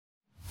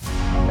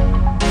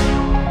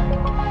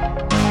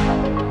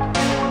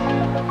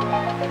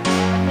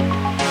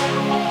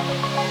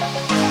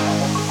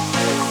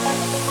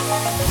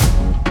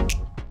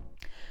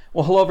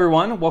Well, hello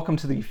everyone. Welcome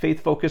to the Faith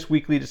Focus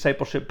Weekly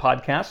Discipleship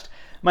Podcast.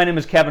 My name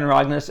is Kevin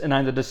Rogness, and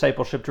I'm the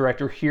Discipleship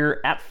Director here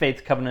at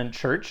Faith Covenant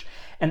Church.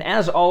 And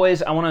as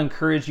always, I want to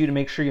encourage you to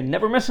make sure you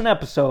never miss an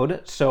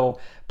episode. So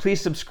please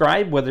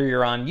subscribe, whether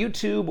you're on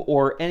YouTube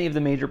or any of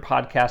the major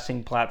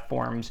podcasting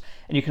platforms.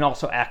 And you can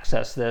also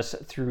access this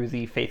through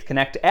the Faith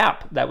Connect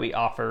app that we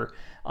offer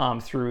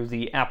through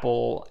the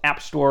Apple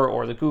App Store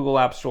or the Google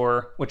App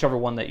Store, whichever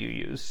one that you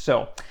use.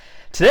 So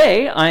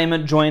today,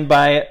 I'm joined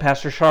by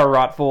Pastor Shara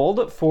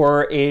Rotvold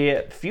for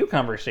a few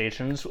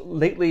conversations.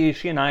 Lately,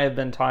 she and I have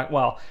been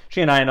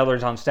she and I and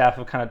others on staff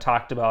have kind of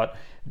talked about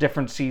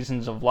different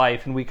seasons of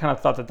life, and we kind of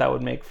thought that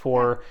would make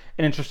for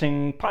an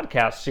interesting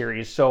podcast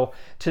series. So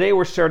today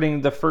we're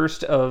starting the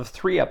first of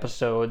 3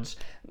 episodes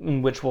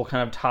in which we'll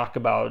kind of talk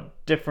about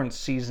different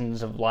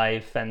seasons of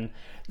life, and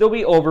there'll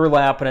be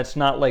overlap, and it's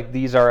not like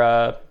these are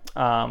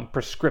a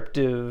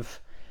prescriptive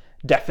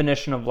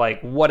definition of like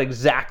what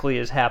exactly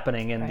is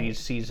happening in these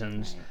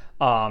seasons.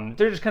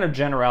 They're just kind of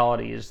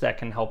generalities that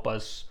can help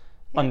us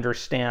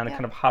understand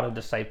kind of how to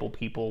disciple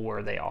people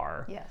where they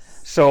are.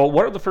 Yes. So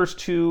what are the first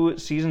 2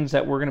 seasons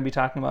that we're going to be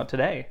talking about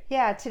today?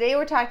 Yeah, today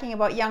we're talking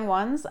about young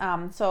ones.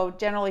 So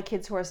generally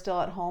kids who are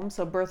still at home,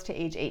 so birth to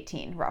age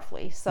 18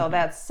 roughly. So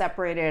that's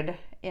separated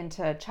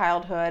into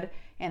childhood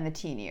and the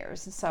teen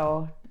years.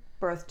 So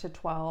birth to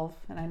 12,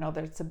 and I know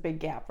there's a big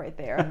gap right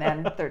there, and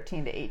then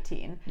 13 to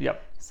 18.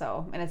 Yep.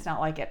 So, and it's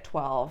not like at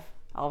 12,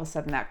 all of a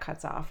sudden that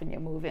cuts off and you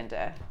move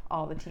into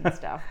all the teen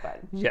stuff. But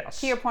yes,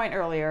 to your point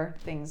earlier,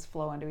 things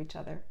flow into each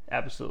other.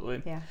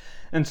 Absolutely. Yeah.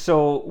 And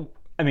so,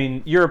 I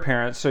mean, you're a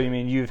parent, so you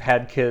mean you've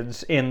had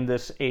kids in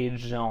this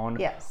age zone.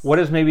 Yes. What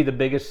is maybe the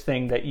biggest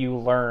thing that you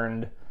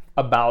learned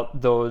about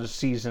those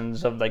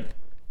seasons of like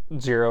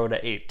 0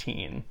 to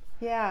 18?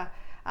 Yeah.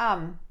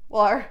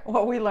 Well,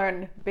 what we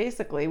learned,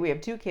 basically, we have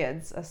 2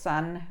 kids, a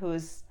son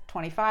who's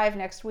 25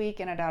 next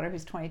week and a daughter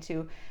who's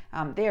 22.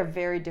 They are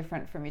very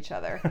different from each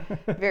other.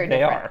 Very different.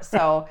 They are.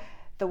 So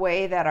the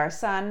way that our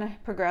son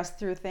progressed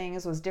through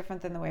things was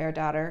different than the way our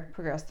daughter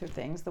progressed through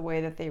things, the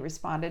way that they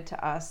responded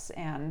to us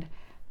and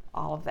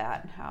all of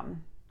that.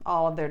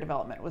 All of their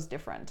development was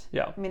different.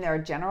 Yeah. I mean, there are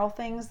general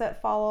things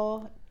that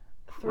follow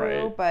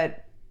through, Right.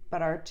 but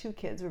our 2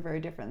 kids were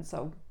very different.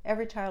 So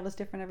every child is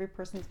different. Every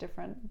person's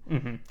different.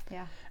 Mm-hmm.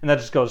 Yeah. And that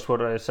just goes to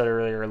what I said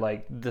earlier.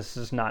 Like, this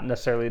is not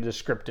necessarily a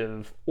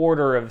descriptive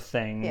order of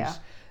things. Yeah.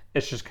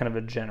 It's just kind of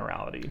a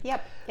generality.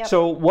 Yep.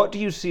 So what do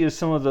you see as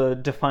some of the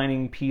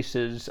defining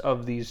pieces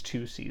of these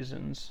 2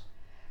 seasons?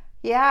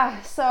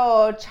 Yeah,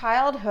 so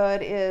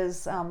childhood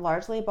is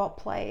largely about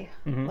play,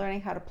 Mm-hmm. learning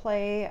how to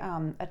play,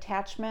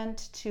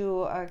 attachment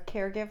to a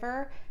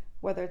caregiver,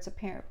 whether it's a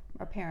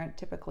parent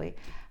typically,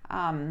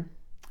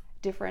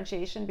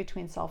 differentiation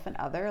between self and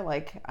other,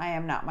 like I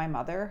am not my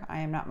mother, I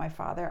am not my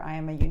father, I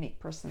am a unique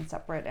person,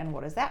 separate, and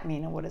what does that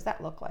mean, and what does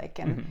that look like,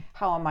 and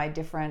how am I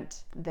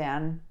different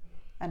than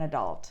an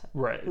adult,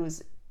 Right.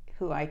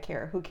 who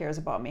cares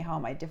about me, how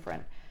am I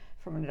different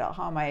from an adult,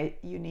 how am I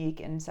unique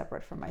and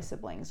separate from my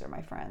siblings or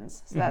my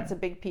friends. So that's a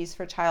big piece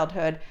for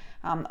childhood.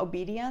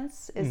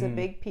 Obedience is a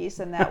big piece,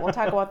 and that we'll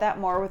talk about that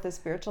more with the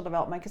spiritual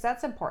development, because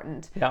that's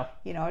important. Yeah.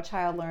 You know, a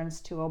child learns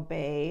to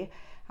obey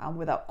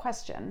without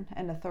question,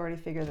 an authority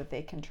figure that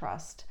they can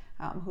trust,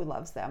 who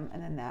loves them,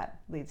 and then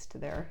that leads to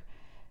their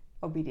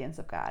obedience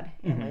of God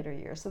in later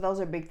years. So those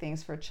are big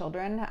things for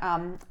children.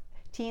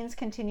 Teens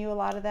continue a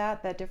lot of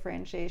that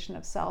differentiation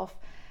of self.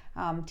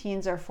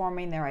 Teens are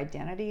forming their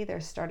identity. They're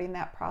starting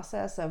that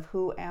process of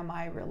who am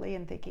I really,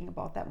 and thinking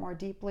about that more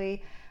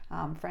deeply.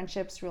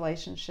 Friendships,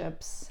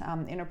 relationships,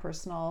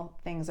 interpersonal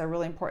things are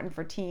really important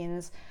for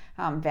teens.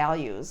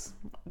 Values.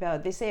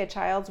 They say a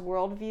child's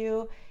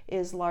worldview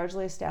is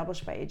largely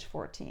established by age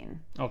 14.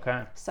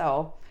 Okay.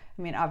 So,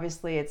 I mean,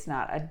 obviously it's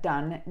not a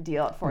done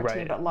deal at 14,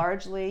 Right. but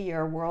largely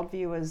your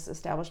worldview is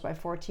established by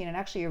 14, and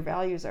actually your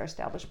values are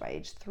established by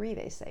age 3,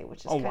 they say,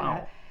 which is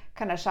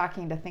kind of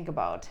shocking to think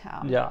about.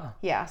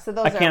 Yeah. So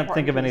those I are can't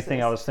think of important anything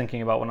pieces. I was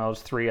thinking about when I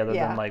was 3 other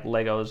Yeah. than like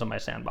Legos in my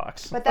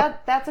sandbox. But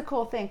that's a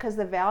cool thing, because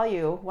the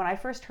value, when I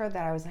first heard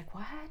that, I was like,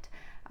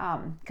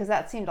 what? Because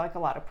that seemed like a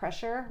lot of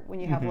pressure when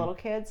you have little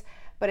kids.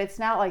 But it's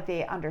not like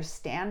they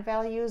understand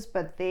values,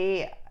 but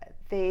they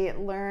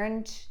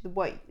learned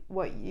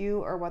what you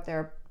or what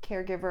their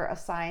caregiver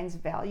assigns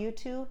value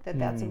to,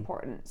 that's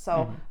important.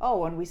 So,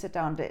 when we sit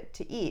down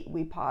to eat,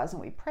 we pause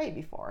and we pray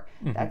before.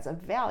 That's a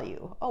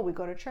value. Oh, we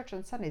go to church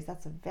on Sundays,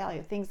 that's a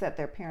value. Things that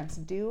their parents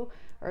do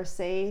or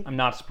say. I'm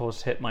not supposed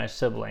to hit my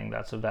sibling.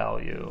 That's a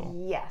value.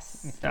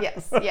 Yes. Yeah.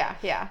 Yes.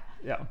 Yeah.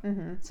 Yeah.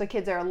 So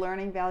kids are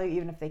learning value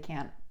even if they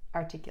can't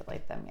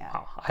articulate them yet.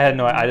 Wow.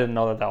 I didn't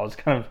know that was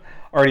kind of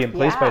already in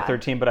place by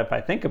 13, but if I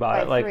think about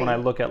By it, like 3. when I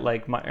look at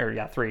like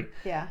 3.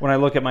 Yeah. When I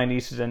look at my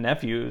nieces and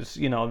nephews,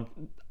 you know,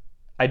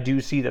 I do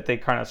see that they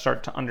kind of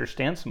start to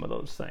understand some of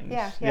those things.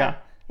 Yeah.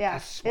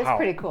 It's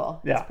pretty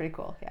cool. Yeah. It's pretty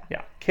cool. Yeah.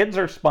 Yeah. Kids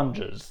are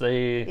sponges.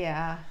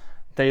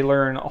 They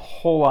learn a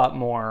whole lot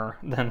more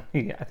than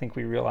I think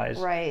we realize.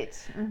 Right.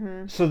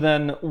 So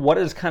then what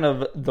is kind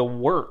of the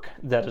work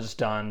that is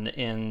done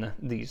in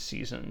these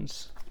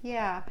seasons?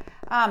 Yeah.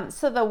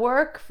 So the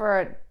work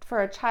for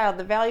a child,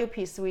 the value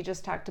piece that we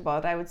just talked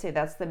about, I would say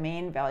that's the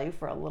main value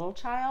for a little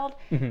child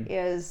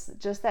is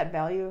just that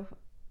value,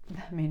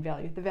 the main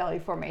value, the value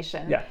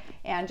formation. Yeah.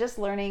 And just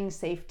learning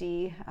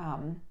safety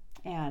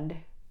and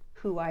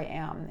who I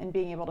am and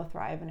being able to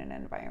thrive in an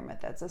environment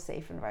that's a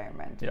safe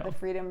environment. Yeah. The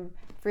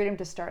freedom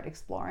to start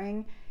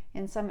exploring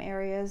in some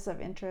areas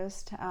of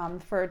interest.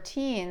 For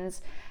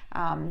teens,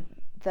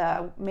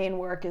 the main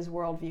work is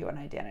worldview and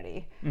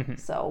identity.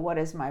 So what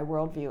is my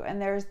worldview?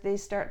 And they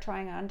start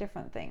trying on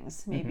different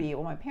things. Maybe,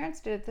 well, my parents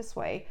did it this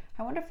way.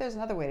 I wonder if there's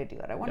another way to do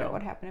it. I wonder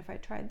what happened if I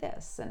tried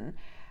this, and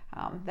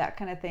that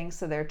kind of thing.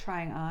 So they're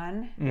trying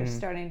on. They're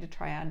starting to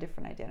try on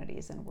different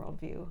identities and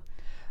worldview.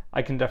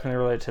 I can definitely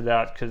relate to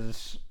that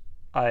because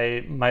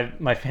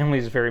my family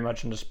is very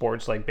much into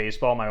sports, like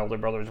baseball. My older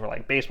brothers were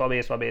like baseball,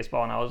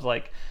 and I was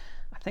like,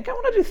 I think I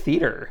want to do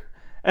theater.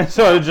 And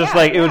so it was just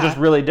it was just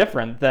really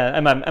different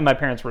than, and my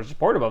parents were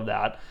supportive of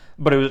that,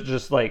 but it was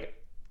just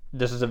like,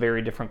 this is a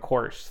very different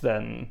course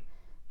than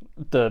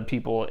the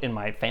people in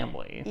my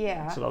family.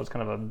 Yeah. So that was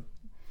kind of a,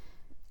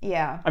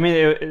 Yeah. I mean,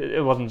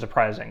 it wasn't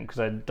surprising because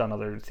I'd done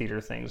other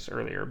theater things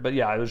earlier, but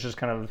yeah, it was just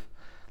kind of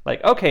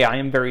like, okay, I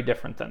am very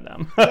different than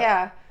them.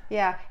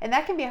 Yeah, and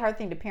that can be a hard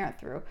thing to parent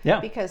through. Yeah.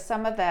 Because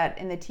some of that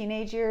in the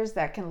teenage years,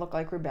 that can look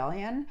like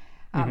rebellion,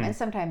 and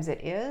sometimes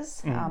it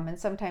is, and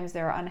sometimes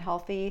there are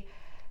unhealthy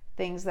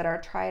things that are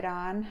tried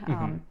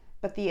on.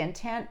 But the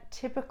intent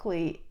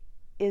typically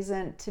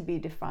isn't to be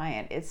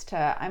defiant. It's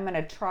to, I'm going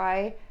to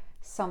try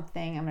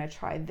something, I'm going to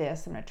try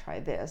this, I'm going to try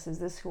this. Is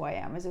this who I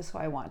am? Is this who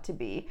I want to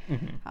be?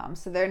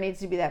 So there needs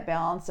to be that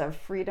balance of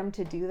freedom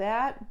to do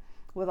that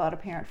without a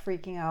parent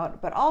freaking out,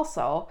 but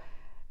also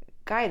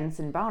guidance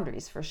and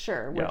boundaries for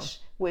sure,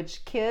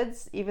 which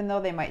kids, even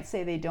though they might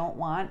say they don't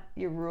want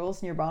your rules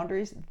and your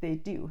boundaries, they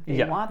do.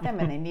 They want them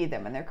and they need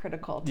them, and they're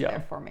critical to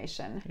their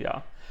formation.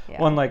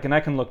 Well, and I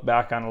can look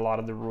back on a lot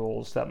of the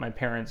rules that my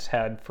parents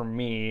had for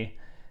me,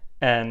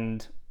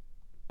 and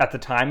at the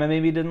time I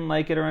maybe didn't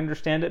like it or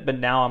understand it, but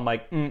now I'm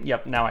like,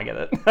 yep, now I get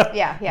it.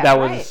 That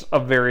was a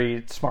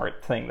very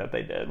smart thing that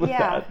they did with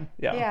that.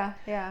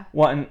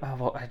 Well, and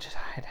I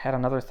had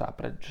another thought,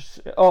 but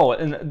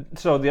and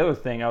so the other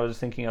thing I was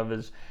thinking of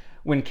is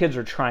when kids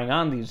are trying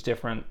on these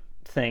different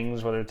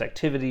things, whether it's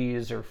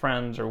activities or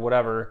friends or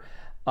whatever,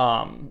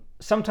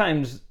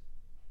 sometimes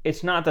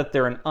it's not that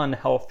they're an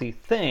unhealthy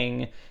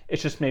thing,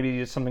 it's just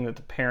maybe something that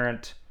the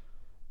parent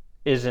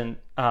isn't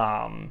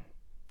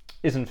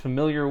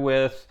familiar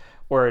with,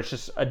 or it's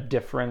just a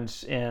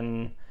difference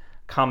in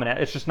common.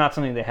 It's just not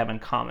something they have in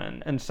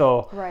common. And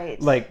so,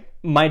 like,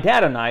 my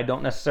dad and I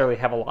don't necessarily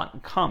have a lot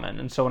in common.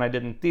 And so when I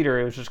did in theater,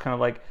 it was just kind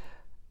of like,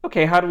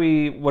 okay,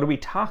 what do we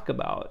talk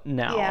about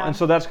now? And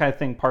so that's kind of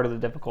thing, part of the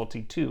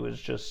difficulty too, is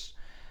just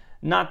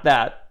not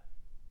that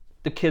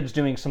the kid's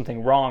doing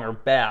something wrong or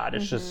bad.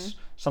 It's just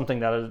something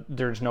that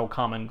there's no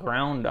common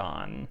ground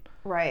on.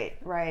 Right.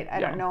 I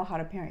don't know how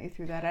to parent you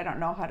through that. I don't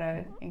know how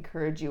to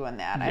encourage you in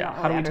that. I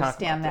don't really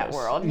understand that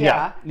world.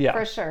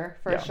 For sure.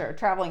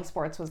 Traveling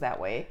sports was that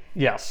way.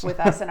 Yes.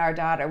 With us and our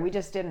daughter. We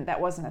just didn't, that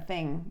wasn't a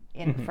thing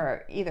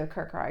for either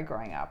Kirk or I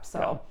growing up.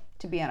 So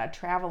to be on a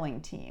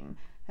traveling team,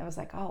 I was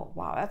like, oh,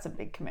 wow, that's a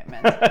big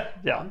commitment.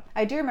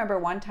 I do remember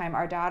one time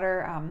our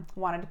daughter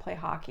wanted to play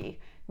hockey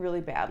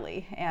really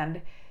badly.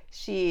 And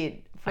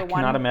I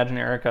cannot imagine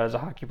Erica as a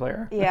hockey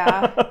player.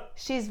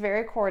 She's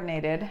very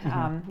coordinated.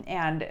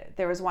 And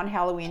there was one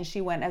Halloween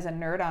she went as a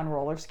nerd on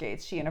roller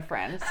skates, she and a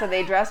friend. So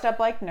they dressed up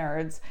like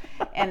nerds,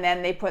 and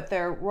then they put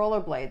their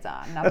rollerblades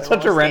on. That's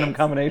such a random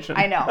combination.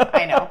 I know.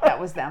 That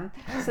was them.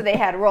 So they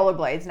had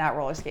rollerblades, not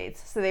roller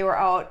skates. So they were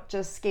out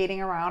just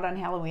skating around on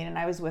Halloween, and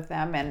I was with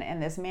them.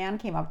 And this man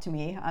came up to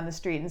me on the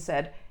street and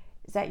said,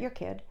 "Is that your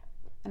kid?"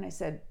 And I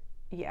said,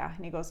 "Yeah."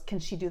 And he goes, "Can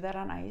she do that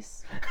on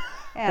ice?"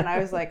 And I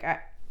was like,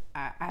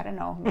 I don't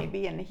know,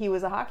 maybe. And he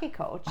was a hockey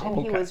coach, and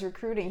he was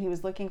recruiting. He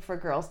was looking for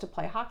girls to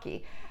play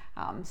hockey.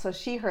 So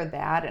she heard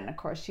that, and of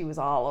course she was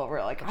all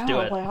over, like, I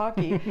want to play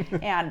hockey.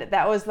 And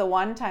that was the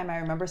one time I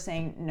remember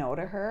saying no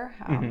to her.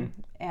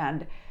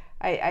 And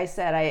I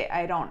said,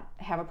 I don't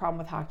have a problem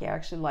with hockey. I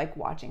actually like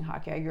watching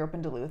hockey. I grew up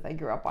in Duluth. I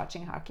grew up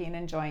watching hockey and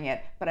enjoying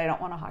it, but I don't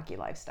want a hockey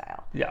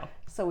lifestyle.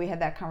 So we had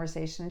that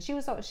conversation. She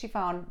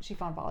found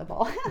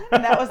volleyball,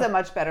 and that was a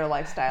much better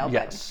lifestyle.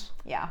 Yes. But,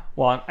 yeah.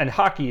 Well, and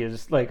hockey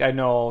is, like, I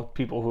know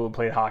people who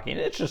play hockey, and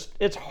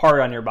it's hard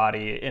on your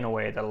body in a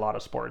way that a lot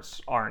of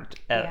sports aren't.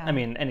 I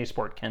mean, any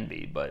sport can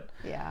be, but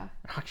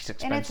hockey's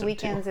expensive. And it's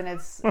weekends, and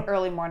it's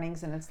early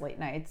mornings, and it's late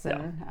nights,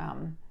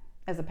 and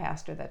as a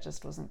pastor, that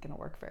just wasn't going to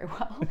work very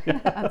well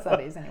on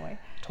Sundays anyway.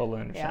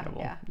 Totally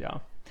understandable. Yeah.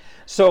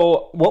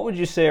 So what would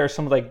you say are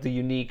some of, like, the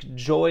unique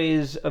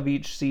joys of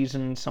each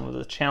season, some of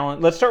the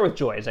challenge? Let's start with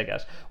joys, I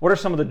guess. What are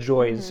some of the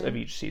joys of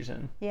each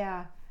season?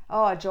 Yeah.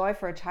 Oh, a joy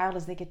for a child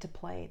is they get to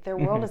play. Their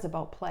world is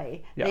about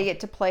play. They get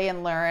to play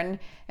and learn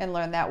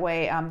that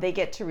way. They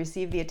get to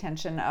receive the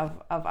attention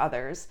of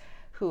others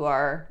who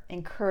are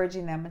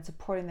encouraging them and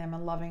supporting them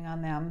and loving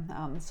on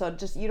them. So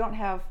just, you don't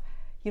have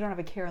you don't have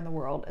a care in the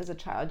world as a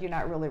child. You're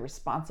not really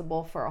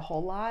responsible for a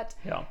whole lot.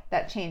 Yeah.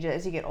 That changes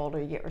as you get older.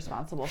 You get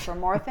responsible for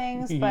more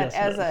things. But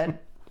Yes,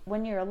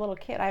 when you're a little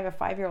kid, I have a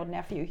 5-year-old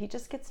nephew. He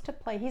just gets to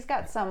play. He's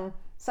got some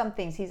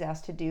things he's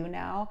asked to do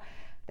now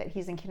that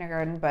he's in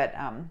kindergarten,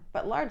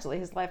 but largely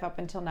his life up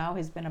until now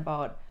has been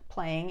about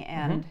playing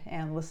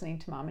and listening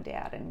to mom and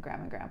dad and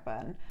grandma and grandpa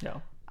and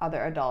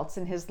other adults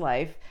in his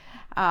life.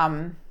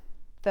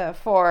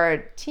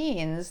 For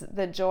teens,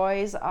 the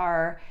joys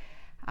are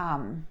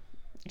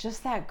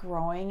just that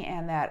growing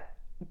and that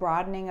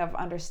broadening of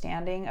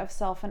understanding of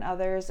self and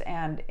others,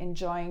 and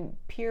enjoying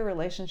peer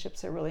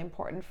relationships are really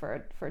important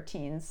for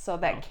teens. So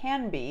that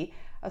can be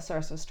a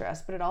source of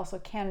stress, but it also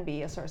can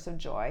be a source of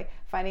joy.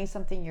 Finding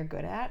something you're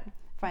good at,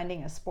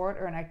 finding a sport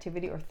or an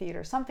activity or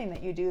theater, something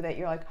that you do that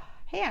you're like,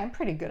 hey, I'm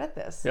pretty good at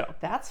this. Yeah.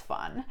 That's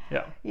fun.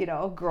 Yeah. You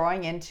know,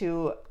 growing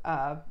into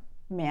a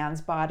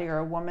man's body or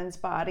a woman's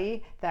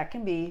body, that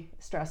can be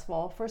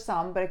stressful for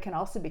some, but it can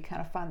also be kind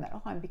of fun that,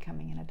 I'm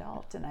becoming an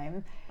adult and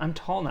I'm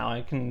tall now.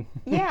 I can.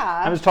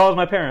 Yeah. I'm as tall as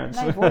my parents.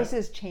 My voice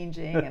is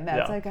changing, and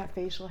that's I've got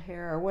facial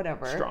hair or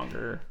whatever.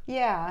 Stronger.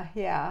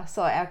 Yeah.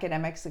 So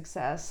academic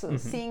success, so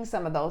seeing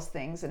some of those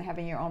things and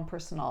having your own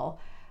personal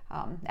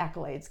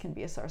accolades can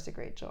be a source of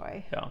great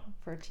joy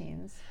for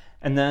teens.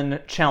 And then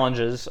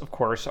challenges, of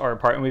course, are a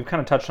part, and we've kind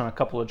of touched on a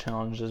couple of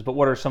challenges, but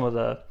what are some of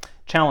the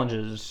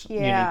challenges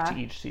unique to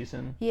each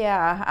season?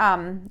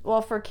 Yeah.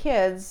 Well, for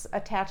kids,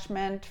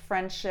 attachment,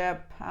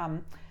 friendship,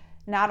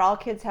 not all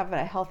kids have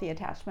a healthy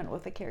attachment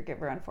with a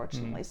caregiver,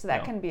 unfortunately. So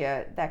that can be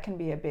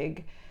a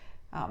big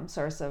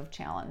source of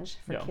challenge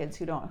for kids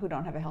who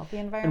don't have a healthy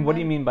environment. And what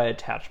do you mean by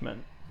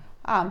attachment?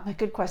 A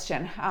good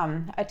question.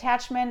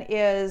 Attachment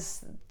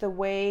is the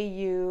way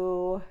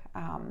you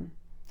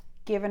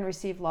give and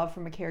receive love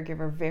from a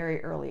caregiver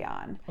very early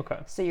on. Okay.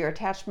 So your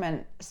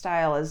attachment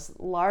style is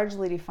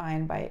largely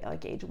defined by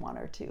like age 1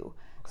 or 2.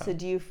 Okay. So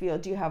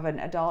do you have an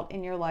adult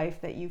in your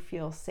life that you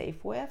feel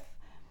safe with,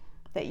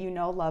 that you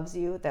know loves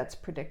you, that's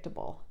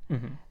predictable?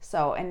 Mm-hmm.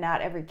 So, and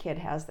not every kid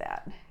has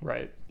that.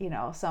 Right. You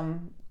know,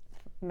 some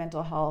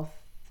mental health,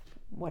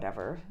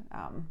 whatever,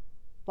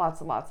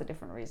 lots of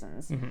different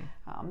reasons.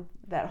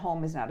 That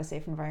home is not a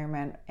safe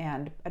environment,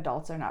 and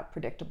adults are not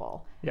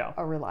predictable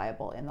or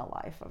reliable in the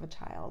life of a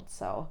child.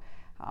 So,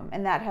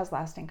 and that has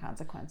lasting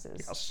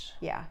consequences. Yes.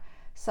 Yeah.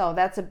 So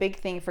that's a big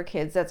thing for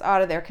kids. That's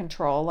out of their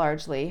control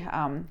largely.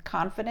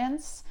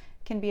 Confidence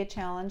can be a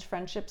challenge.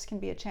 Friendships can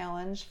be a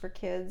challenge for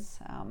kids.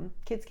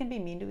 Kids can be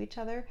mean to each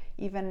other,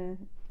 even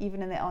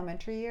in the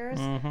elementary years.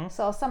 Mm-hmm.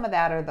 So some of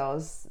that are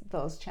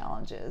those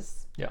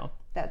challenges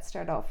that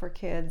start out for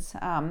kids.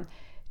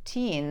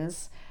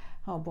 Teens,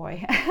 oh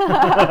boy,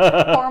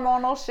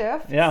 hormonal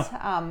shifts,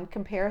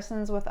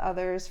 comparisons with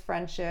others,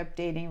 friendship,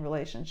 dating,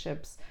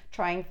 relationships,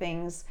 trying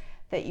things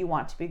that you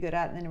want to be good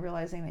at and then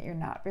realizing that you're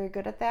not very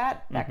good at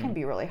that. That can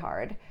be really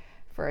hard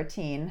for a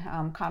teen.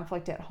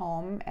 Conflict at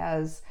home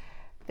as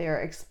they're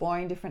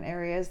exploring different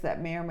areas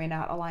that may or may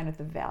not align with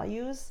the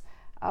values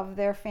of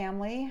their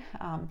family.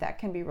 That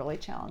can be really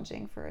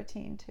challenging for a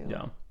teen too.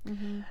 Yeah.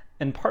 Mm-hmm.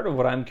 And part of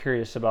what I'm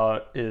curious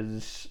about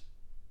is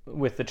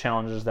with the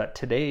challenges that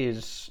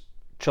today's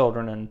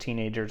children and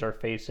teenagers are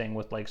facing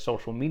with like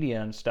social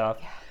media and stuff,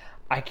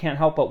 I can't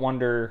help but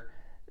wonder,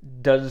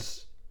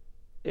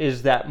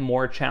 is that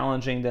more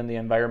challenging than the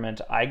environment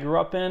I grew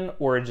up in,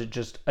 or is it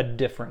just a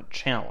different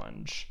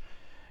challenge?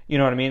 You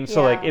know what I mean?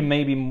 So like it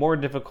may be more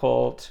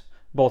difficult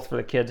both for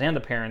the kids and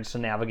the parents to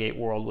navigate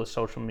world with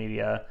social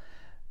media,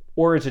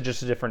 or is it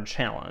just a different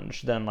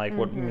challenge than like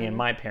what me and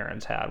my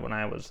parents had when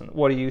I was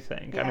what do you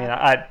think? I mean,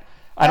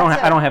 I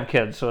don't have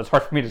kids, so it's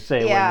hard for me to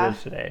say what it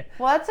is today.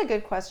 Well, that's a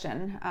good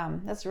question.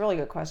 That's a really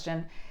good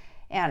question.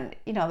 And,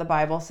 you know, the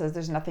Bible says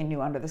there's nothing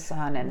new under the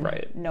sun, and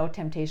no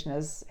temptation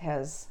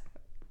has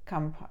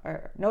come,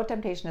 or no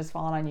temptation has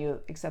fallen on you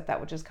except that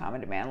which is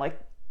common to man. Like,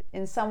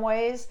 in some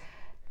ways,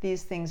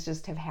 these things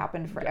just have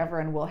happened forever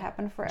and will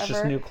happen forever. It's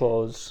just new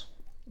clothes.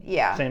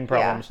 Yeah. Same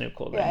problems, new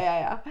clothing.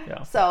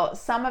 Yeah. So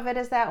some of it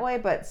is that way,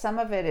 but some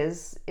of it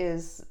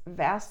is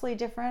vastly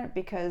different,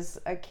 because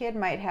a kid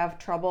might have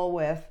trouble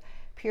with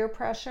peer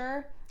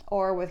pressure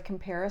or with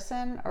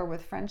comparison or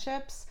with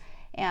friendships.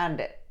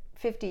 And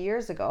 50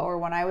 years ago, or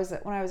when I was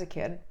a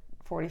kid,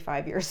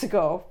 45 years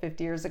ago,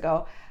 50 years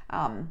ago,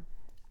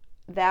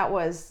 that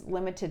was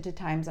limited to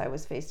times I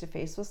was face to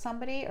face with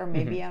somebody, or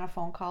maybe on a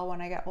phone call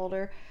when I got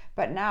older.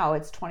 But now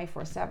it's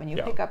 24/7.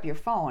 You pick up your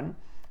phone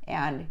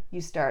and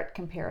you start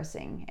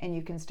comparing, and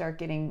you can start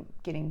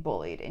getting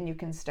bullied, and you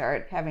can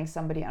start having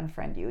somebody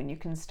unfriend you, and you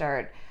can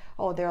start,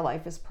 their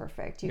life is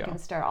perfect. You can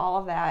start all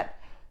of that.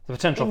 The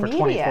potential for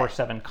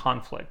 24/7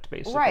 conflict,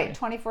 basically. Right,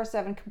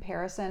 24/7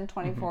 comparison,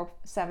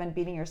 24/7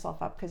 beating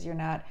yourself up because you're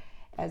not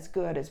as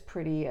good, as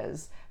pretty,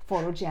 as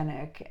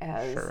photogenic,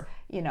 as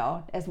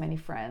as many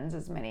friends,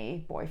 as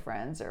many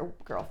boyfriends or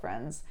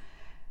girlfriends.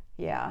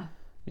 Yeah.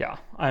 Yeah,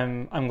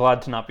 I'm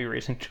glad to not be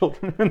raising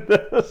children in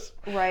this.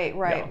 Right.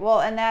 Yeah.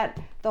 Well, and that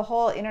the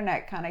whole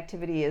internet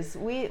connectivity is,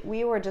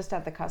 we were just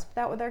at the cusp of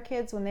that with our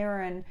kids when they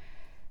were in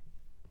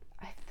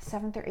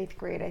 7th or 8th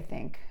grade, I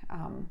think.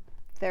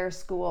 their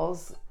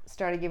schools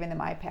started giving them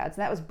iPads, and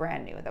that was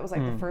brand new. That was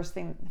like the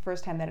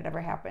first time that had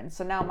ever happened.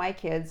 So now my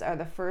kids are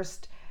the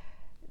first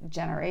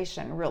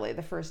generation, really,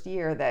 the first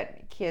year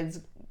that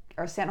kids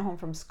are sent home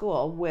from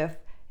school with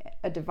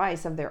a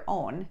device of their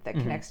own that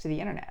connects to the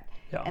internet,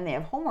 and they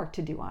have homework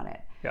to do on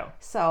it.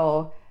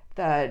 So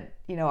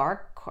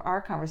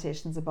our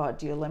conversations about,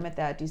 do you limit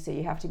that? Do you say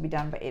you have to be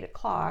done by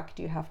 8:00?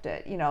 Do you have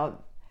to,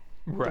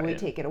 do we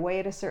take it away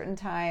at a certain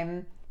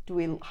time?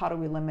 How do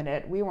we limit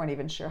it? We weren't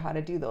even sure how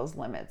to do those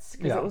limits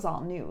because it was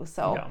all new.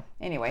 So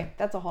anyway,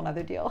 that's a whole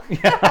nother deal. We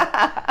didn't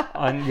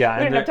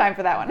have time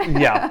for that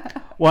one.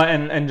 Well,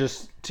 and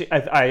just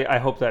I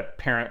hope that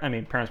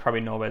parents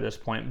probably know by this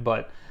point,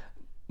 but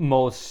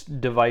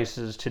most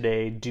devices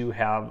today do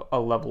have a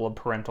level of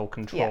parental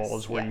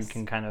controls where you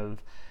can kind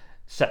of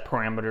set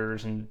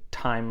parameters and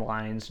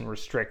timelines and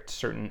restrict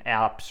certain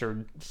apps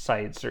or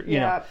sites, or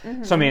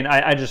So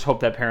I just hope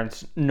that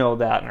parents know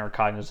that and are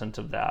cognizant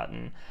of that.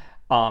 And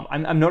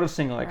I'm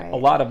noticing a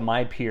lot of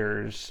my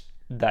peers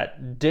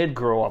that did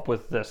grow up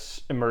with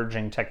this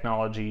emerging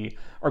technology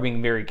are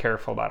being very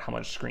careful about how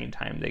much screen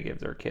time they give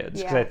their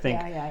kids, because I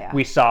think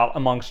we saw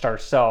amongst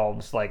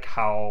ourselves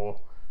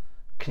how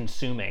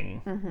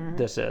consuming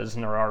this is,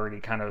 and they're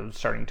already kind of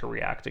starting to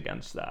react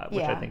against that,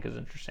 which I think is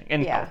interesting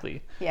and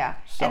healthy.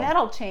 So. And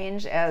that'll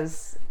change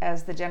as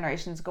the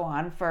generations go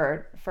on.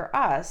 For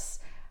us,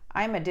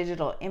 I'm a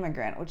digital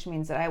immigrant, which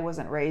means that I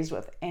wasn't raised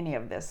with any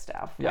of this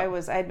stuff. I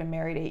had been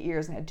married 8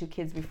 years and had 2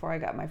 kids before I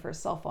got my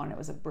first cell phone. It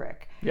was a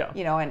brick.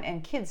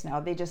 And kids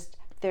now,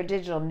 they're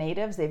digital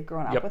natives. They've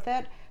grown up with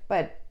it.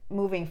 But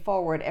moving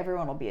forward,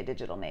 everyone will be a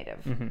digital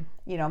native.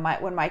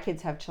 When my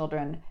kids have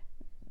children,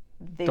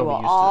 they will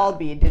all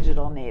be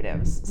digital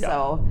natives.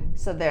 So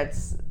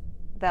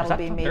that'll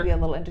be maybe a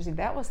little interesting.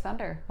 That was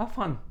thunder. How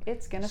fun.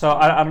 It's gonna. So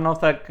I don't know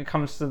if that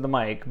comes to the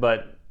mic,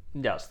 but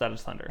yes, that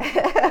is thunder.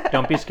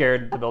 Don't be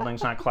scared. The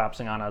building's not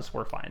collapsing on us.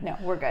 We're fine. No,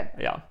 we're good.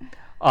 Yeah.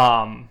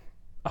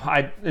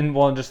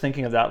 Just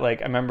thinking of that, I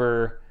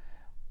remember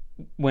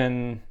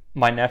when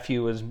my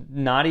nephew was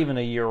not even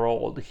a year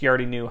old, he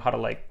already knew how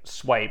to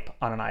swipe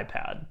on an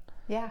iPad.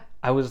 Yeah.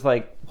 I was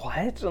like,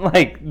 what?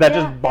 That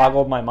just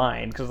boggled my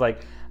mind, because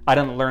I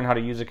didn't learn how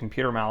to use a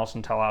computer mouse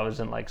until I was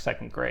in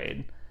 2nd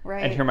grade.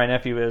 Right. And here my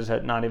nephew is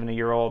at not even a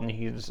year old, and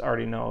he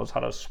already knows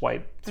how to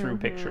swipe through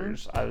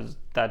pictures.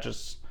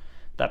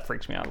 That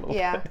freaks me out a little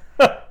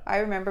bit. I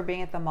remember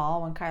being at the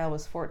mall when Kyle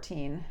was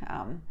 14.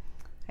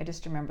 I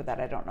just remember that.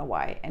 I don't know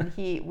why. And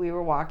we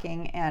were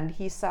walking, and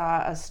he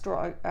saw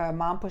a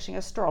mom pushing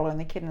a stroller, and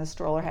the kid in the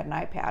stroller had an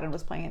iPad and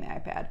was playing on the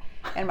iPad.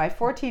 And my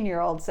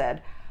 14-year-old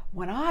said,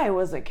 "When I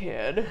was a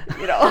kid,"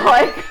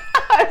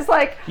 I was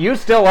like, "You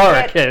still are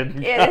a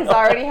kid." It has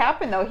already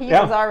happened, though. He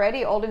was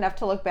already old enough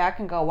to look back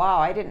and go, "Wow,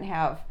 I didn't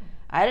have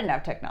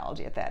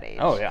technology at that age."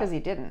 Oh, yeah. Because he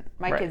didn't.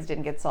 My kids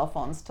didn't get cell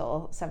phones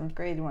till 7th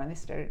grade when they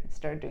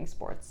started doing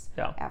sports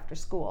after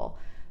school.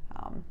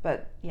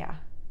 But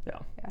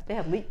they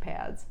had leap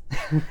pads.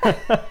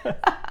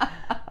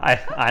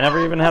 I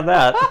never even had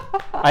that.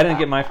 I didn't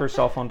get my first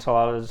cell phone until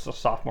I was a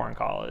sophomore in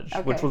college,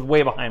 which was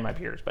way behind my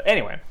peers. But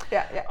anyway.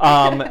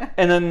 And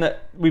then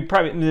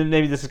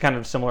maybe this is kind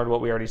of similar to what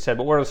we already said,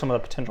 but what are some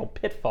of the potential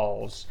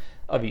pitfalls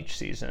of each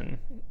season?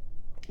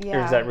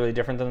 Or is that really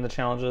different than the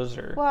challenges?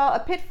 Or well, a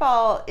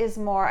pitfall is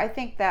more. I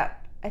think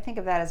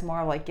of that as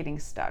more like getting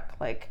stuck,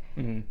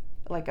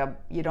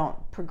 you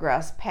don't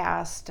progress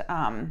past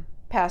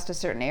a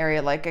certain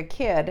area. Like a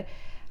kid,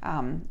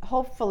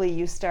 hopefully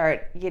you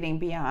start getting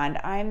beyond.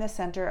 I'm the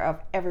center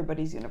of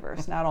everybody's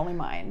universe, not only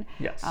mine.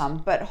 Yes.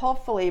 But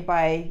hopefully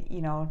by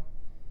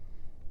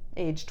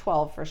age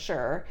 12 for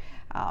sure,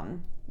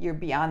 you're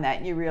beyond that,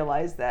 and you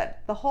realize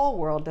that the whole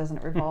world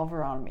doesn't revolve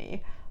around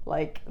me.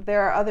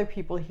 There are other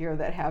people here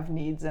that have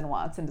needs and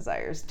wants and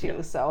desires too.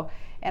 Yeah. So,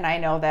 and I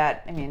know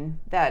that,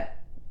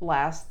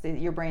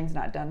 your brain's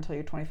not done until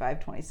you're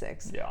 25,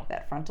 26. Yeah.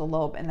 That frontal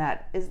lobe, and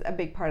that is a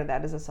big part of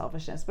that is a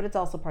selfishness, but it's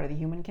also part of the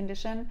human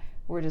condition.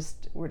 We're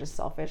just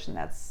selfish, and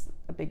that's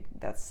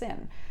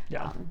sin.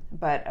 Yeah.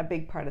 But a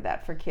big part of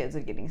that for kids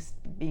of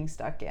being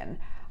stuck in.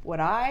 What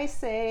I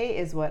say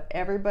is what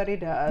everybody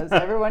does.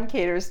 Everyone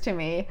caters to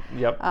me.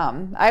 Yep.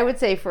 I would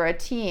say for a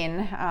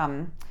teen,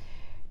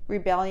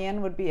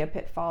 rebellion would be a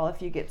pitfall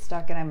if you get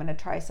stuck and I'm going to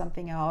try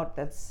something out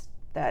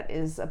that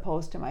is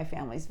opposed to my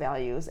family's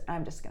values.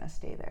 I'm just going to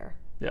stay there.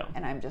 Yeah.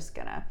 And I'm just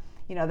going to,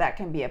 that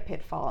can be a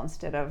pitfall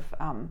instead of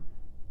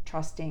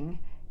trusting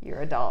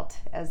your adult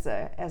as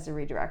a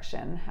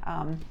redirection.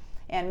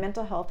 And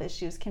mental health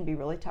issues can be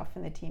really tough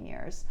in the teen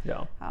years.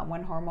 Yeah.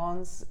 When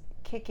hormones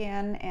kick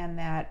in, and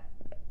that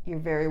you're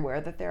very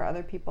aware that there are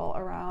other people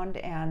around,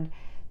 and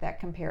that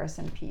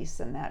comparison piece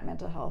and that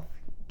mental health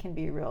can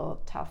be a real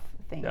tough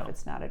thing if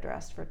it's not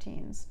addressed for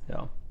teens.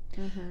 Yeah.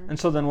 Mm-hmm. And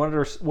so then what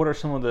are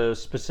some of the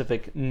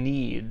specific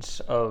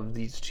needs of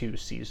these 2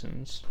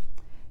 seasons?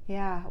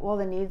 Yeah, well,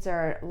 the needs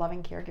are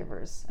loving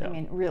caregivers.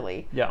 Yeah.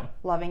 Really. Yeah.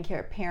 Loving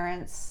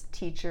parents,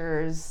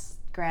 teachers,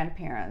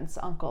 grandparents,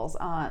 uncles,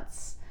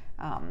 aunts,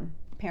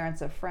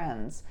 parents of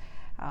friends,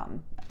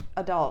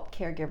 adult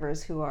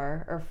caregivers who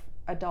are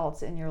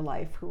adults in your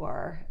life who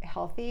are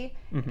healthy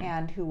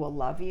and who will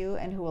love you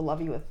and who will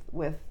love you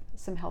with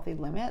some healthy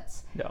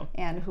limits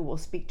and who will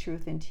speak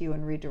truth into you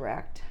and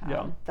redirect.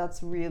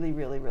 That's really,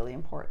 really, really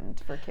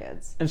important for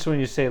kids. And so when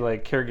you say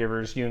like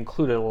caregivers, you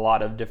included a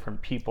lot of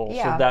different people.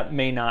 Yeah. So that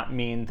may not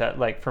mean that,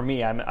 like for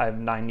me, I have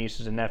 9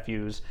 nieces and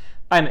nephews.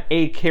 I'm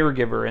a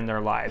caregiver in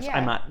their lives. Yeah.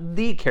 I'm not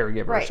the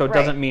caregiver. Right, so it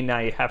doesn't mean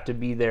I have to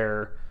be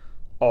there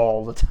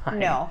all the time.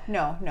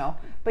 No.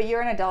 But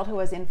you're an adult who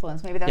has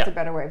influence. Maybe that's a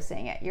better way of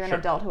saying it. You're an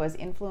adult who has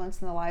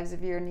influence in the lives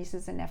of your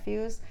nieces and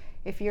nephews.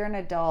 If you're an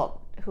adult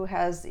who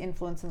has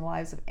influence in the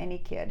lives of any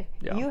kid,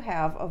 you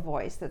have a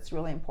voice that's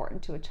really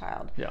important to a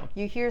child.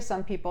 You hear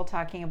some people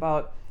talking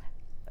about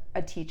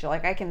a teacher.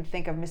 Like I can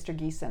think of Mr.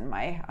 Geeson,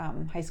 my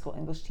high school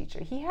English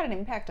teacher. He had an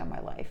impact on my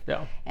life.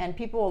 And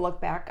people will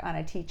look back on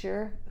a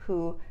teacher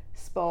who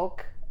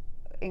spoke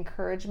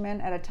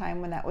encouragement at a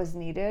time when that was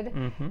needed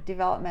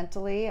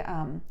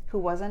developmentally, who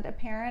wasn't a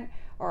parent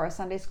or a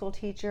Sunday school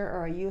teacher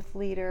or a youth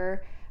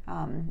leader.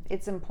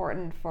 It's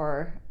important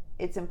for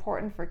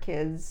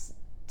kids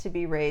to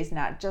be raised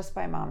not just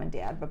by mom and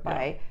dad, but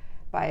by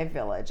a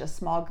village, a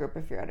small group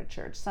if you're at a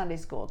church, Sunday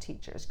school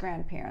teachers,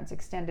 grandparents,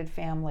 extended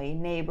family,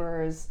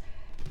 neighbors.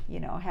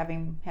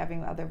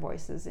 Having other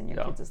voices in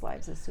your kids'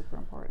 lives is super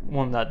important.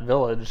 Well, in that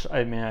village,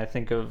 I mean, I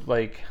think of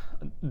like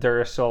there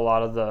are still a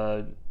lot of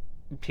the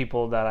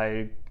people that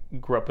I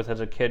grew up with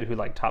as a kid who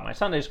like taught my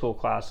Sunday school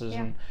classes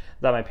and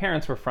that my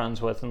parents were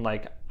friends with, and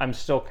like I'm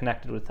still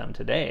connected with them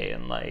today,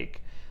 and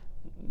like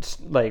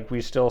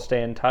we still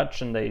stay in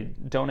touch, and they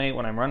donate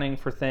when I'm running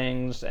for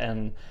things,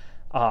 and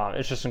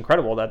it's just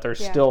incredible that they're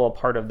still a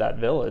part of that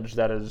village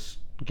that is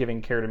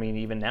giving care to me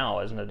even now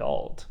as an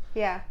adult.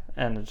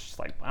 And it's just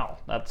like, wow,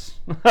 that's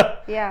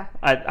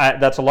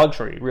that's a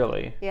luxury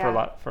really for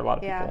a lot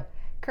of people.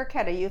 Kirk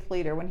had a youth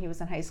leader when he was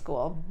in high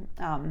school.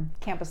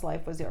 Campus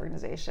Life was the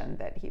organization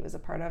that he was a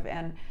part of,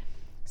 and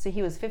so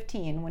he was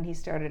 15 when he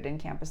started in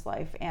Campus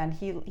Life, and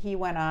he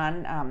went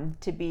on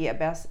to be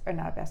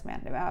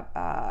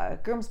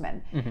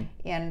groomsman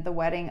in the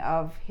wedding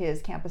of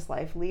his Campus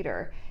Life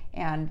leader.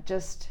 And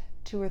just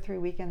 2 or 3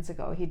 weekends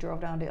ago, he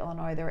drove down to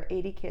Illinois. There were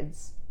 80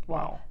 kids.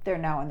 Well, they're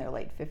now in their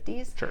late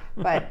 50s. Sure.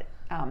 But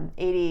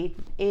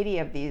 80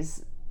 of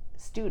these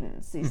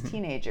students, these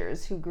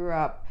teenagers who grew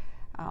up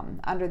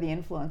under the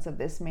influence of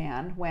this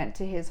man, went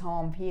to his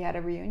home. He had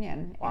a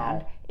reunion,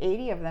 and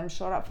 80 of them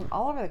showed up from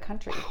all over the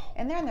country,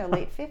 and they're in their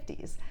late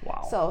 50s.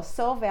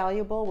 So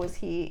valuable was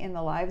he in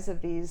the lives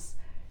of these.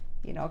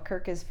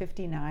 Kirk is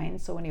 59,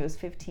 so when he was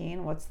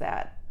 15, what's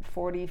that,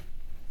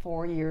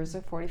 44 years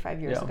or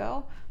 45 years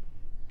ago?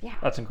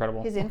 That's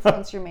incredible. His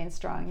influence remains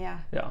strong.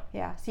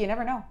 So you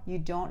never know. You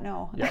don't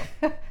know.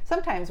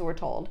 Sometimes we're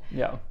told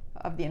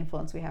of the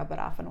influence we have, but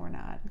often we're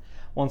not.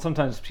 Well, and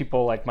sometimes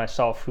people like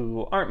myself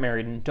who aren't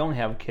married and don't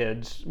have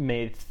kids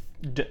may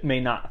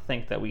not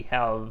think that we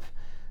have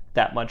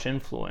that much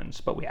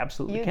influence, but we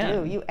absolutely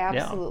can. You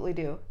absolutely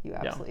do. You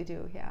absolutely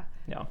do.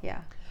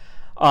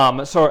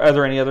 Yeah. So are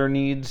there any other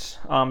needs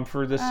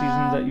for this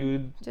season that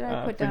you did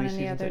I put down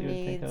any other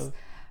needs?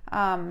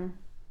 I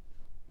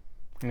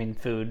mean,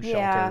 food,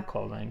 shelter,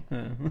 clothing.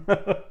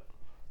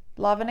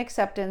 Love and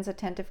acceptance,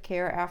 attentive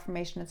care,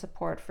 affirmation and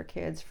support for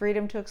kids,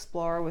 freedom to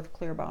explore with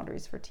clear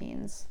boundaries for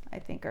teens. I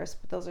think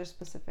those are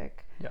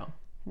specific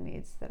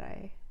needs that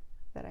I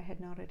had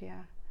noted.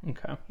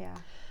 Okay. Yeah.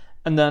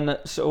 And then,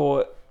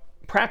 so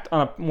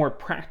on a more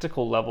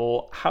practical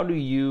level, how do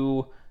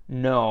you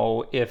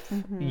know if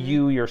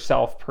you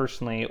yourself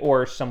personally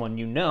or someone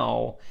you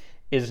know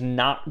is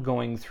not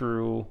going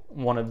through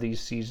one of these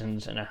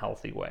seasons in a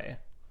healthy way?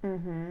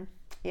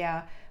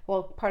 Yeah.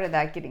 Well, part of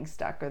that getting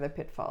stuck or the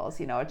pitfalls,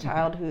 a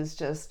child who's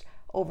just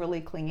overly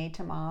clingy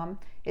to mom.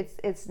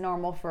 It's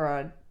normal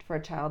for a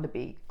child to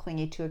be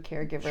clingy to a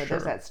caregiver. Sure.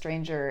 There's that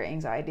stranger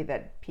anxiety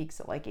that peaks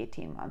at like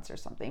 18 months or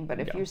something. But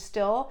if you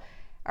still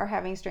are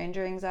having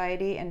stranger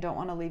anxiety and don't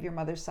want to leave your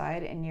mother's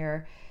side and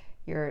you're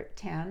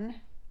 10,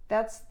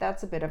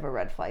 that's a bit of a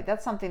red flag.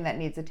 That's something that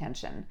needs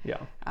attention.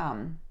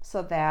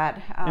 So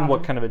that and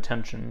what kind of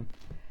attention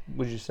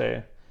would you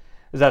say?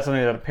 Is that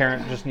something that a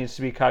parent just needs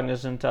to be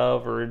cognizant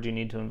of, or do you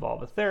need to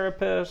involve a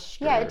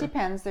therapist? Yeah, it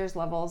depends. There's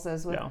levels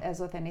as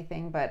with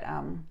anything, but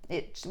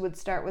it would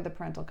start with a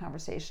parental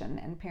conversation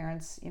and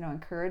parents,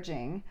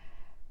 encouraging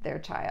their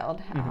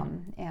child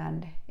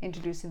and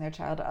introducing their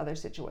child to other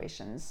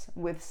situations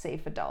with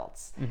safe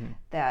adults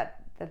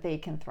that they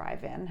can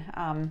thrive in.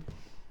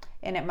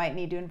 And it might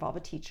need to involve a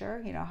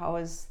teacher.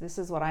 This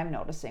is what I'm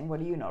noticing.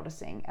 What are you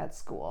noticing at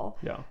school?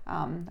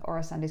 Or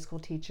a Sunday school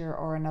teacher,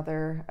 or a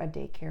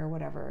daycare,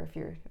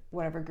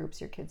 whatever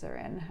groups your kids are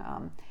in.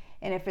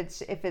 And if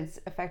it's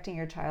affecting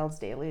your child's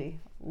daily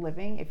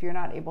living, if you're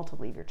not able to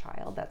leave your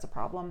child, that's a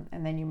problem.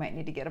 And then you might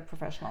need to get a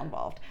professional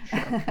involved.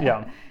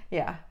 Sure.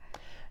 Yeah.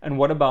 And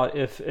what about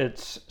if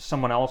it's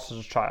someone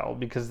else's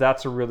child? Because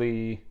that's a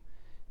really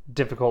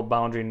difficult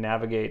boundary to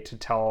navigate, to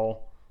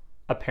tell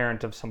a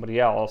parent of somebody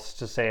else,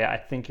 to say, I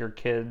think your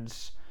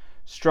kid's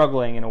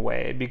struggling in a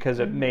way, because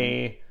it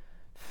may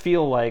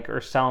feel like or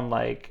sound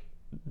like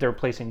they're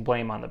placing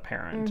blame on the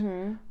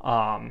parent,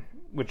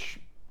 which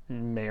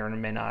may or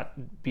may not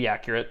be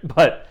accurate.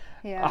 But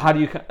Yeah. how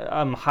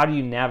do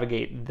you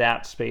navigate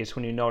that space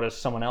when you notice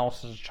someone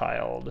else's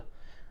child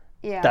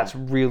Yeah. that's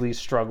really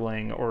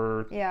struggling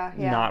or Yeah.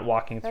 not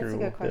walking That's a through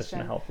good this in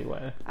a question. healthy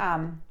way?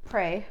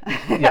 Pray.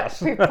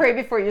 Yes. Pray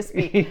before you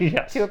speak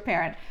Yes. to a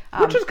parent.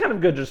 Which is kind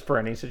of good just for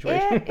any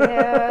situation. It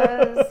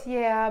is,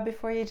 yeah,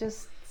 before you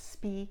just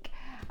speak.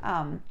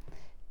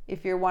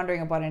 If you're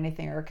wondering about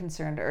anything or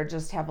concerned or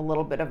just have a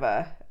little bit of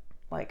a,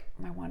 like,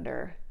 I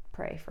wonder,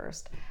 pray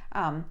first.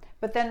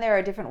 But then there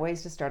are different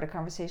ways to start a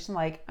conversation,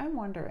 like, I'm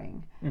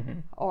wondering,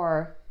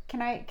 or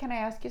can I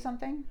ask you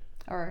something?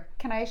 Or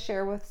can I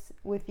share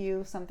with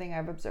you something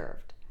I've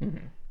observed?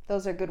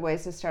 Those are good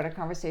ways to start a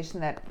conversation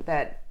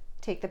that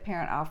take the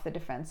parent off the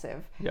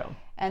defensive. Yeah.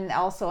 And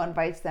also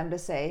invites them to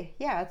say,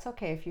 yeah, it's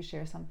okay if you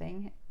share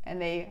something.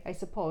 And I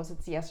suppose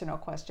it's a yes or no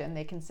question.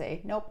 They can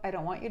say, nope, I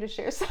don't want you to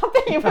share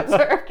something you've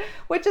observed,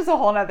 which is a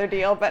whole nother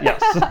deal. But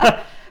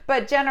Yes.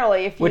 but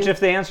generally, if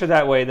they answer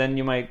that way, then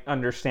you might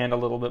understand a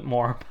little bit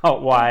more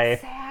about why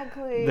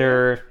exactly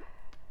their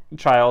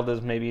child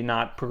is maybe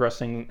not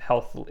progressing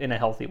in a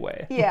healthy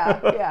way.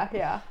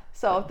 yeah.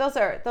 So those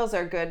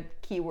are good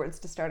keywords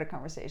to start a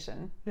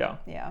conversation. Yeah.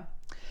 Yeah.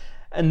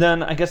 And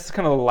then I guess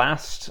kind of the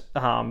last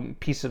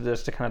piece of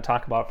this to kind of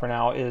talk about for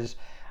now is,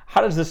 how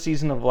does this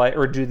season of life,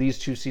 or do these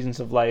two seasons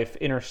of life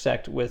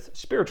intersect with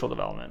spiritual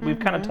development? We've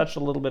kind of touched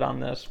a little bit on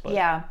this, but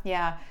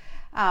Yeah.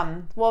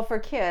 Well, for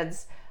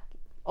kids,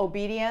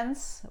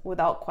 obedience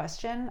without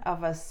question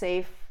of a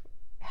safe,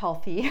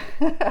 healthy,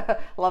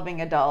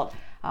 loving adult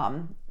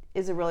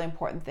is a really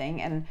important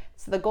thing. And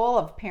so the goal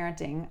of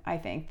parenting, I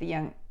think, the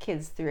young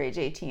kids through age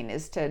 18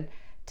 is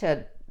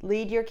to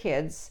lead your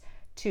kids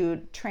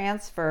to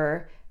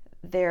transfer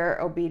their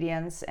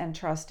obedience and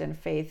trust and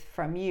faith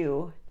from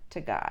you to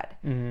God.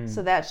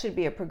 So that should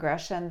be a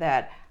progression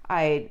that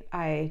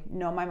I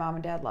know my mom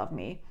and dad love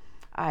me.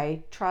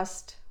 I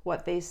trust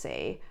what they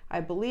say. I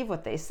believe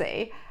what they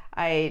say.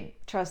 I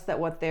trust that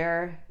what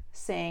they're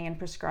saying and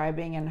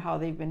prescribing and how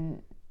they've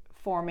been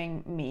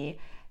forming me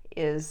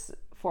is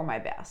for my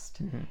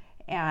best.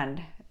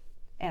 And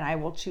I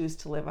will choose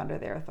to live under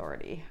their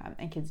authority.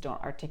 And kids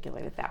don't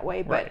articulate it that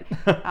way, but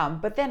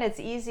but then it's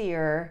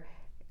easier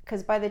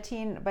because by the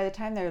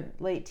time they're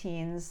late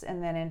teens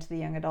and then into the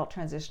young adult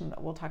transition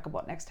that we'll talk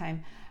about next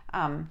time,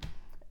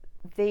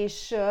 they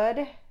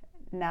should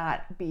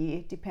not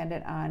be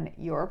dependent on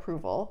your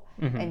approval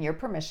and your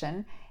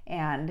permission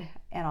and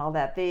all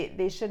that.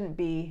 They shouldn't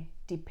be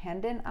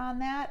dependent on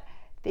that.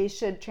 They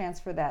should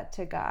transfer that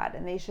to God,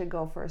 and they should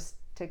go first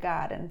to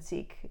God and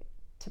seek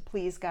to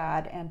please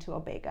God and to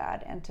obey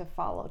God and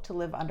to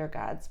live under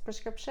God's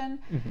prescription.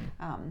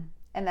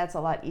 And that's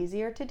a lot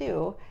easier to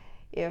do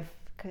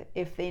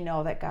if they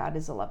know that God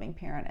is a loving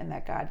parent and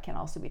that God can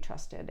also be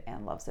trusted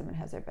and loves them and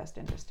has their best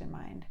interest in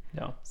mind.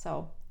 Yeah.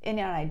 So in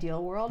an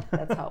ideal world,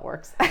 that's how it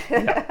works.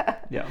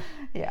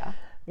 Yeah.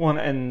 Well,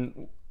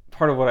 and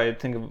part of what I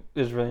think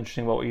is really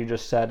interesting about what you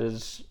just said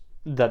is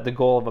that the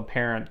goal of a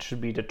parent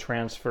should be to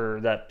transfer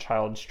that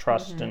child's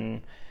trust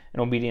and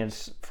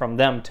obedience from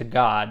them to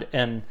God.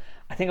 And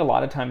I think a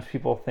lot of times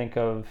people think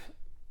of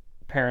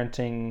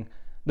parenting,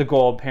 the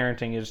goal of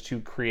parenting is to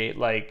create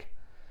like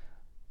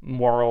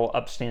moral,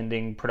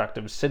 upstanding,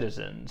 productive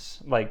citizens,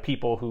 like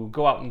people who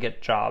go out and get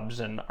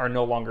jobs and are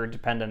no longer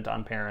dependent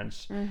on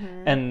parents.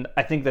 And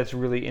I think that's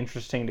really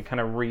interesting to kind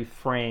of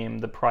reframe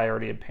the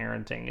priority of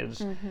parenting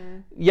is,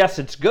 yes,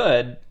 it's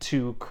good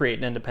to create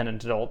an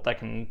independent adult that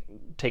can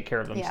take care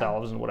of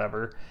themselves and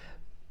whatever,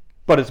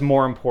 but it's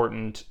more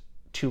important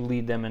to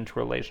lead them into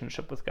a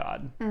relationship with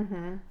God.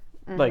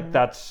 Like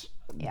that's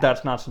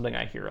not something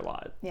I hear a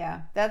lot.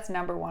 Yeah, that's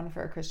number one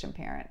for a Christian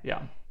parent.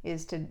 Yeah.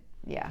 Is to,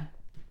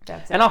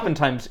 that's and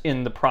oftentimes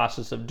in the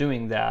process of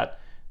doing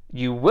that,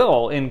 you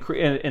will, in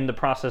the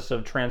process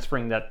of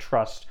transferring that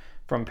trust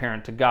from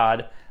parent to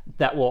God,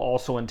 that will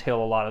also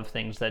entail a lot of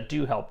things that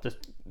do help the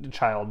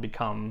child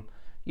become,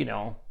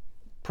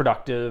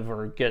 productive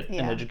or get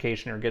an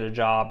education or get a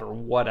job or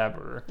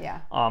whatever.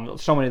 Yeah.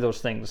 So many of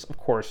those things, of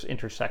course,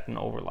 intersect and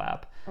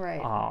overlap.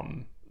 Right.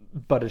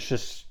 But it's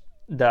just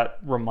that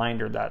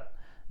reminder that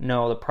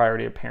no, the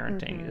priority of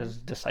parenting is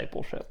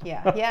discipleship.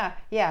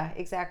 Yeah,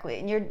 exactly.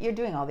 And you're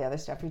doing all the other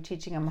stuff. You're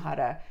teaching them how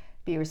to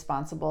be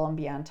responsible and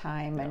be on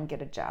time and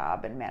get a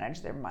job and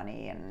manage their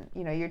money, and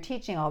you're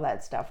teaching all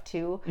that stuff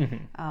too.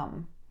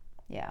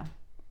 Yeah.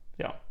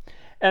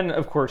 And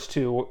of course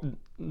too,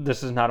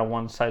 this is not a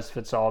one size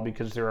fits all,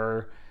 because there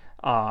are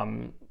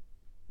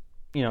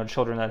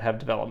children that have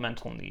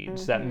developmental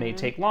needs that may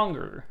take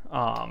longer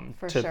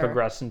to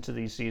progress into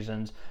these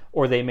seasons,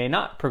 or they may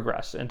not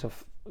progress into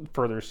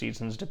further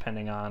seasons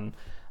depending on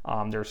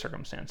their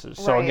circumstances.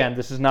 So again,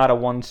 this is not a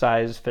one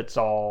size fits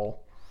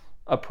all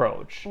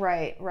approach.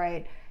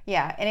 Right.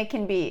 Yeah, and it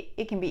can be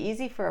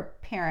easy for a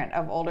parent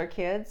of older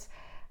kids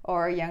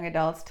or young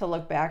adults to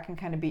look back and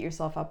kind of beat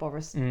yourself up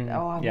over,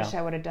 I wish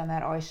I would have done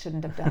that. Oh, I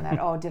shouldn't have done that.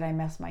 Oh, did I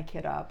mess my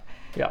kid up?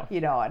 Yeah.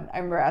 And I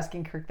remember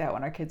asking Kirk that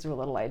when our kids were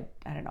little. I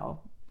don't know,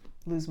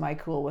 lose my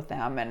cool with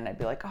them, and I'd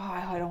be like, oh,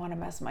 I don't want to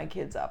mess my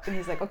kids up. And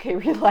he's like, okay,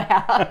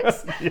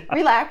 relax,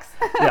 relax.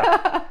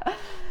 Yeah.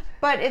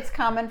 But it's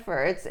common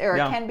it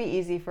Yeah. can be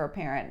easy for a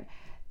parent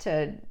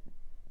to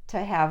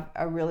have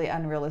a really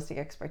unrealistic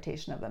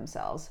expectation of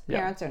themselves. Yeah.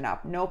 Parents are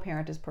not, no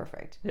parent is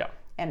perfect. Yeah.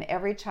 And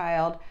every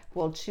child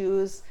will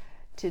choose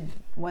to,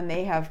 when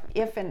they have,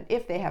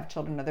 if they have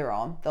children of their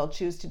own, they'll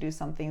choose to do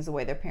some things the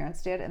way their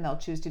parents did, and they'll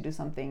choose to do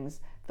some things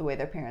the way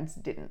their parents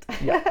didn't.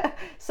 Yeah.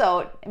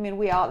 So, I mean,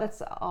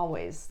 that's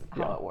always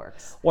how it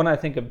works. When I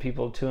think of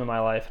people too in my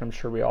life, and I'm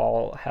sure we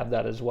all have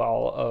that as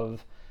well,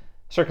 of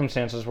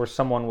circumstances where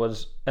someone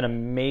was an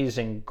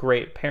amazing,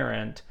 great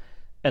parent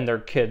and their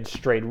kid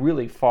strayed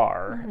really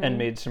far and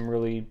made some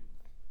really,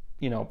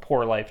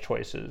 poor life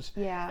choices.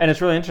 Yeah. And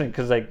it's really interesting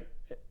because like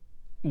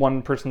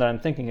one person that I'm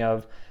thinking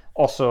of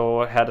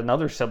also had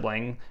another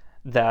sibling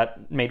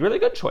that made really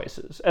good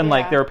choices. And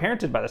like they were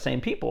parented by the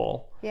same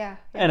people. Yeah.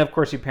 And of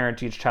course you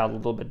parent each child a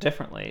little bit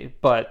differently,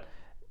 but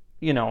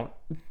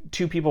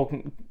two people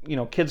can,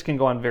 kids can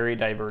go on very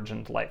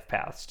divergent life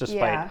paths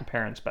despite the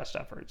parents' best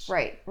efforts.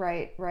 Right.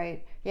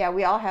 Yeah,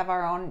 we all have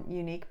our own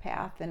unique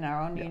path and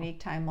our own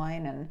unique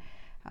timeline,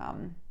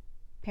 and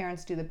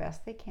parents do the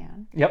best they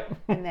can. Yep.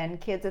 And then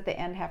kids at the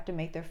end have to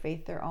make their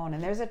faith their own.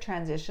 And there's a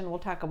transition. We'll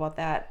talk about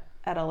that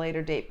at a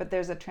later date, but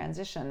there's a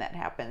transition that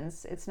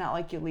happens. It's not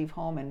like you leave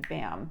home and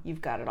bam, you've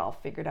got it all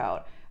figured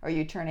out. Or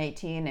you turn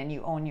 18 and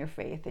you own your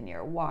faith and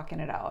you're walking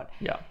it out.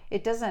 Yeah.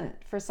 It doesn't,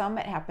 for some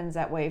it happens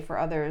that way. For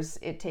others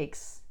it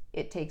takes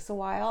a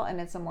while,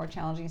 and it's a more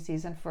challenging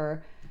season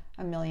for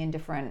a million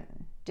different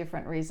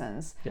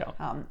reasons. Yeah.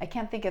 I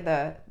can't think of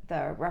the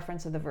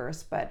reference of the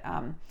verse, but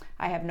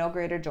I have no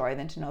greater joy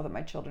than to know that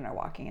my children are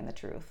walking in the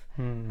truth.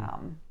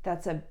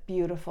 That's a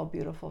beautiful,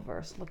 beautiful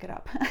verse. Look it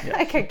up. Yes.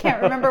 I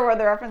can't remember where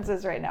the reference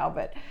is right now,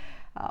 but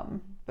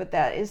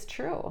that is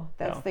true.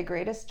 That's the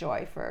greatest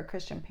joy for a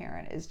Christian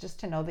parent, is just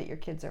to know that your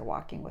kids are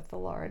walking with the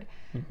Lord,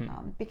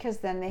 because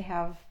then they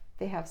have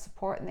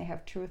support, and they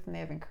have truth, and they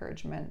have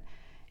encouragement,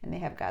 and they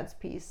have God's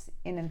peace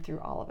in and through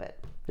all of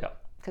it. Yeah.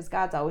 Because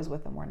God's always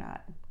with them. We're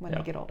not when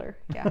they get older.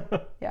 Yeah.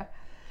 Yeah.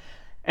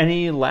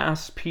 Any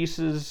last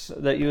pieces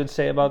that you would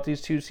say about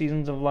these 2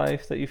 seasons of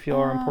life that you feel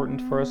are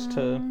important for us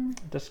to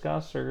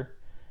discuss or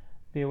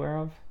be aware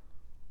of?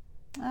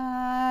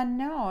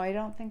 No, I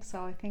don't think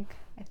so. I think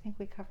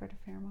we covered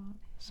a fair amount.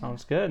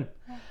 Sounds good.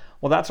 Yeah.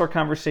 Well, that's our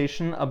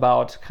conversation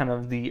about kind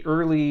of the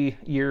early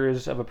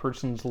years of a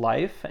person's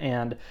life,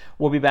 and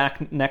we'll be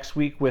back next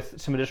week with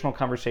some additional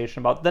conversation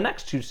about the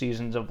next 2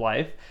 seasons of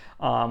life,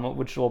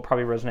 which will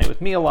probably resonate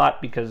with me a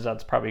lot because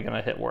that's probably going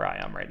to hit where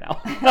I am right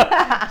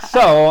now.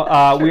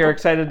 So we are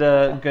excited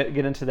to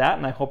get into that,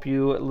 and I hope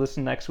you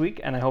listen next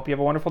week, and I hope you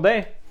have a wonderful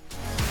day.